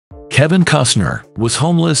Kevin Costner was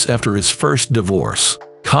homeless after his first divorce.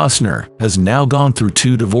 Costner has now gone through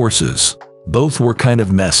 2 divorces. Both were kind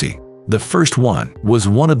of messy. The first one was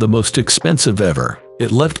one of the most expensive ever.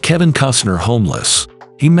 It left Kevin Costner homeless.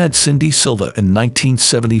 He met Cindy Silva in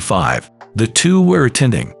 1975. The two were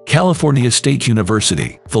attending California State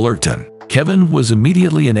University, Fullerton. Kevin was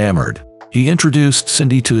immediately enamored. He introduced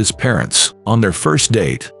Cindy to his parents on their first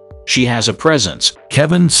date. "She has a presence,"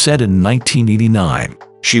 Kevin said in 1989.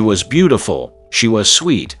 "She was beautiful, she was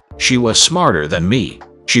sweet, she was smarter than me.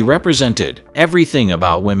 She represented everything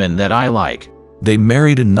about women that I like." They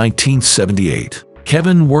married in 1978.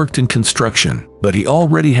 Kevin worked in construction, but he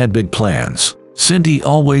already had big plans. Cindy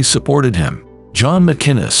always supported him. John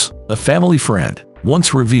McInnes, a family friend,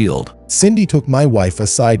 once revealed, Cindy took my wife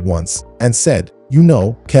aside once and said, "You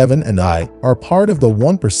know, Kevin and I are part of the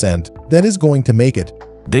 1% that is going to make it."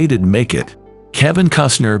 They did make it. Kevin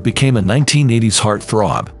Costner became a 1980s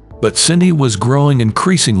heartthrob, but Cindy was growing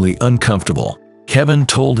increasingly uncomfortable. Kevin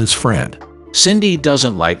told his friend, "Cindy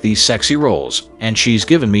doesn't like these sexy roles, and she's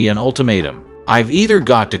given me an ultimatum. I've either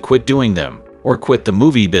got to quit doing them or quit the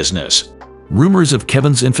movie business." Rumors of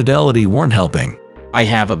Kevin's infidelity weren't helping. "I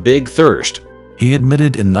have a big thirst," he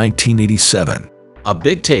admitted in 1987. "a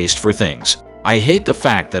big taste for things. I hate the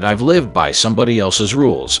fact that I've lived by somebody else's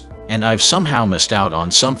rules, and I've somehow missed out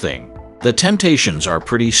on something. The temptations are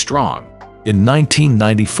pretty strong." In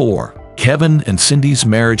 1994, Kevin and Cindy's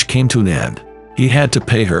marriage came to an end. He had to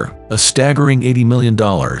pay her a staggering $80 million.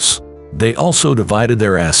 They also divided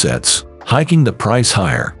their assets, hiking the price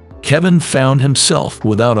higher. Kevin found himself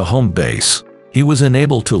without a home base. He was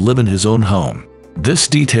unable to live in his own home. This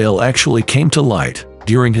detail actually came to light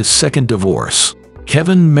during his second divorce.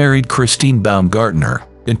 Kevin married Christine Baumgartner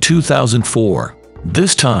in 2004.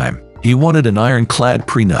 This time, he wanted an ironclad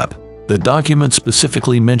prenup. The document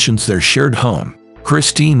specifically mentions their shared home.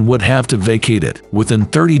 Christine would have to vacate it within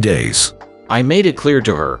 30 days. "I made it clear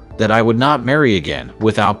to her that I would not marry again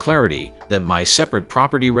without clarity that my separate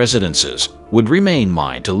property residences would remain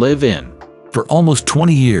mine to live in." For almost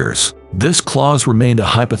 20 years, this clause remained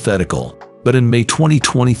a hypothetical, but in May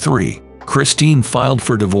 2023, Christine filed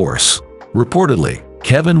for divorce. Reportedly,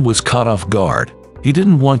 Kevin was caught off guard. He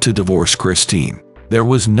didn't want to divorce Christine. There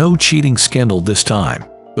was no cheating scandal this time,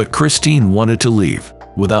 but Christine wanted to leave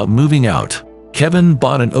without moving out. Kevin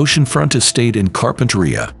bought an oceanfront estate in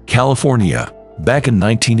Carpinteria, California, back in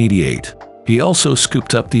 1988. He also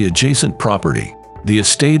scooped up the adjacent property. The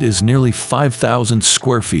estate is nearly 5,000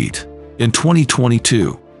 square feet. In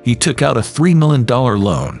 2022, he took out a $3 million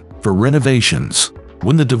loan for renovations.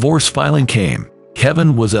 When the divorce filing came,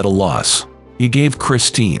 Kevin was at a loss. He gave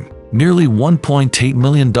Christine nearly $1.8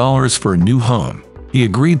 million for a new home. He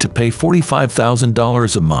agreed to pay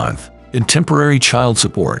 $45,000 a month in temporary child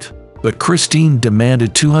support, but Christine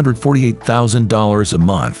demanded $248,000 a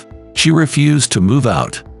month. She refused to move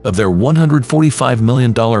out of their $145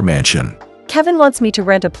 million mansion. "Kevin wants me to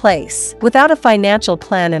rent a place without a financial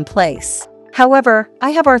plan in place. However,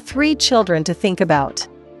 I have our 3 children to think about."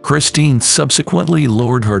 Christine subsequently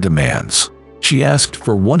lowered her demands. She asked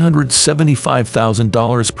for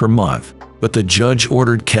 $175,000 per month, but the judge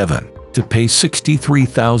ordered Kevin to pay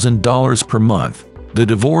 $63,000 per month. The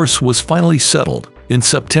divorce was finally settled in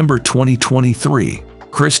September 2023.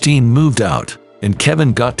 Christine moved out, and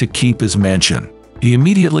Kevin got to keep his mansion. He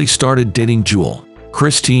immediately started dating Jewel.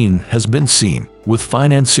 Christine has been seen with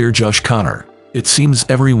financier Josh Connor. It seems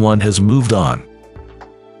everyone has moved on.